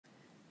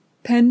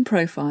Pen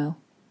profile.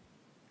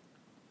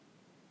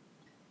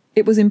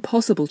 It was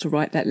impossible to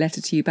write that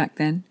letter to you back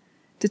then,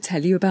 to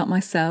tell you about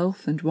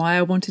myself and why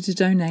I wanted to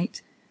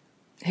donate.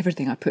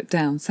 Everything I put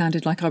down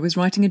sounded like I was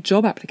writing a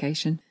job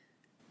application.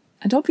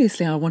 And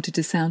obviously I wanted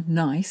to sound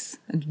nice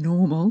and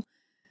normal,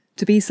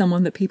 to be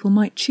someone that people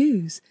might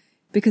choose,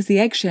 because the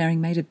egg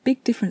sharing made a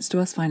big difference to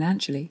us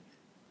financially,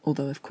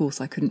 although of course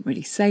I couldn't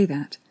really say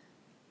that.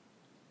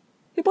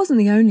 It wasn't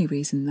the only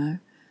reason, though.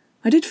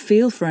 I did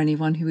feel for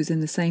anyone who was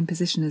in the same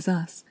position as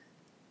us.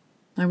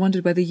 I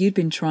wondered whether you'd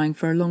been trying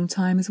for a long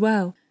time as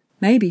well,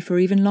 maybe for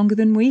even longer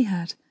than we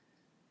had.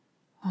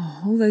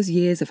 Oh, all those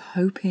years of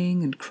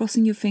hoping and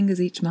crossing your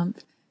fingers each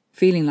month,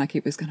 feeling like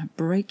it was going to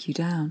break you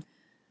down.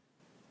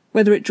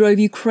 Whether it drove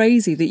you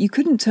crazy that you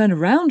couldn't turn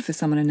around for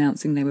someone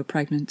announcing they were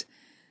pregnant,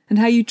 and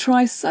how you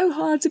try so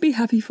hard to be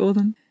happy for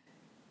them.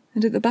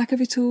 And at the back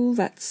of it all,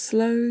 that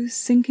slow,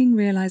 sinking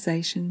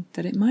realisation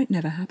that it might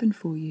never happen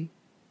for you.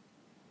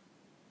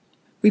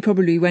 We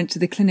probably went to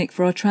the clinic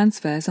for our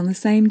transfers on the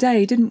same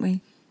day, didn't we?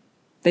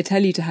 They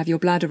tell you to have your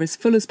bladder as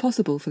full as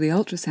possible for the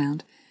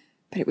ultrasound,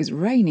 but it was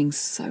raining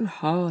so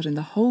hard and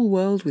the whole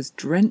world was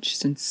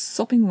drenched and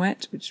sopping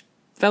wet, which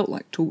felt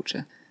like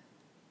torture.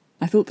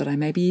 I thought that I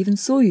maybe even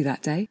saw you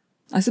that day.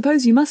 I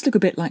suppose you must look a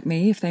bit like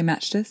me if they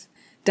matched us,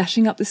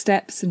 dashing up the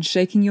steps and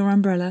shaking your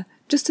umbrella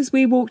just as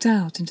we walked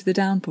out into the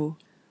downpour.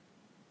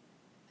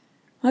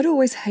 I'd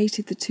always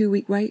hated the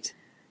 2-week wait,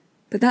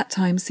 but that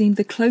time seemed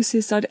the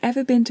closest I'd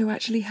ever been to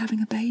actually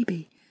having a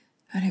baby,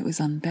 and it was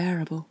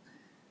unbearable.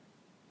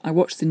 I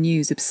watched the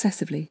news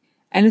obsessively,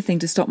 anything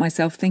to stop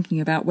myself thinking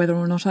about whether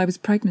or not I was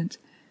pregnant.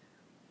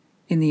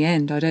 In the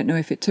end, I don't know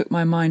if it took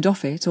my mind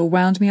off it or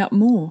wound me up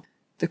more,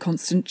 the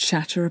constant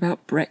chatter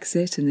about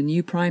Brexit and the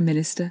new Prime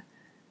Minister.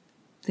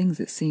 Things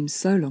that seem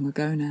so long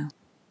ago now.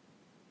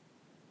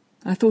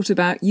 I thought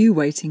about you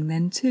waiting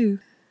then too.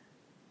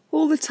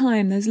 All the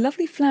time those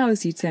lovely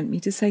flowers you'd sent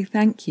me to say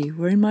thank you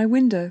were in my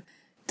window,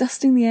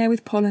 dusting the air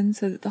with pollen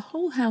so that the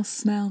whole house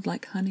smelled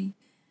like honey.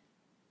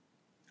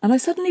 And I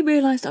suddenly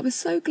realised I was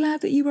so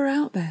glad that you were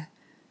out there,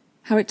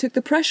 how it took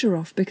the pressure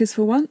off because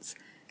for once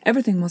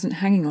everything wasn't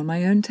hanging on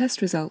my own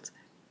test result.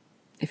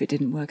 If it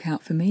didn't work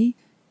out for me,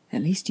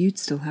 at least you'd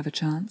still have a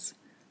chance.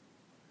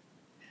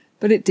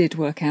 But it did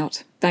work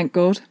out, thank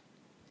God.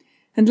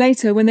 And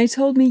later, when they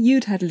told me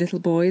you'd had a little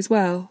boy as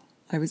well,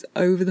 I was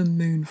over the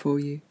moon for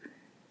you.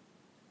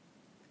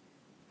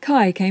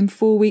 Kai came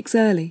 4 weeks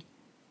early,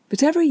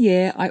 but every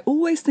year I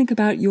always think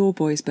about your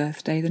boy's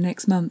birthday the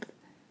next month.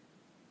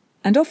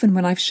 And often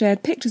when I've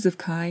shared pictures of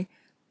Kai,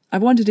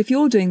 I've wondered if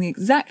you're doing the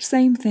exact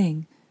same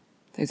thing.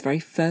 Those very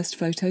first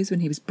photos when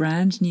he was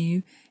brand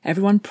new,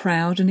 everyone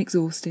proud and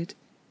exhausted.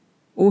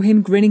 Or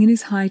him grinning in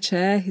his high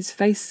chair, his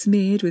face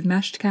smeared with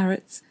mashed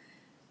carrots.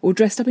 Or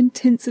dressed up in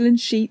tinsel and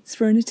sheets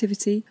for a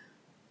nativity.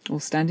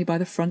 Or standing by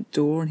the front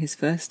door on his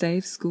first day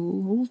of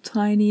school, all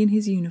tiny in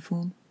his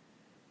uniform.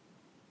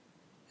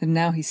 And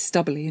now he's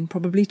stubbly and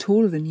probably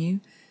taller than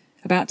you,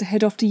 about to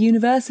head off to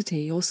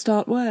university or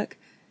start work.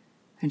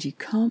 And you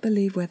can't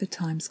believe where the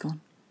time's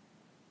gone.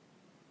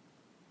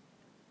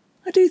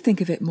 I do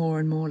think of it more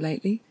and more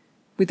lately,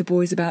 with the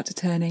boys about to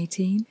turn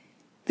 18,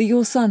 that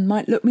your son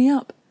might look me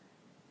up.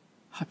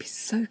 I'd be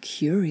so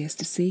curious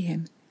to see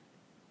him.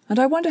 And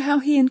I wonder how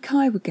he and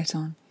Kai would get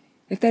on,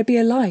 if they'd be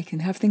alike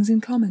and have things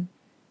in common.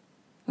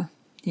 Well,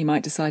 he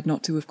might decide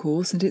not to, of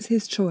course, and it's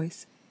his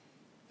choice.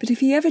 But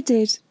if he ever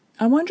did,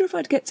 I wonder if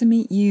I'd get to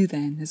meet you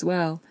then as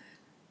well.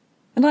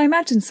 And I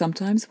imagine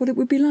sometimes what it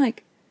would be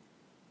like.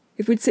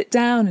 If we'd sit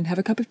down and have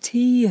a cup of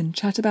tea and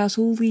chat about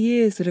all the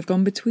years that have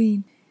gone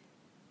between.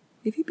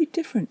 If you'd be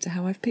different to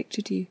how I've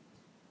pictured you.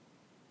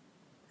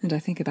 And I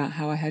think about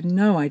how I had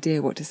no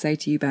idea what to say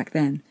to you back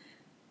then.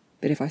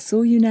 But if I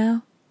saw you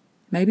now,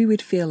 maybe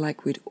we'd feel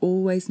like we'd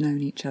always known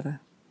each other.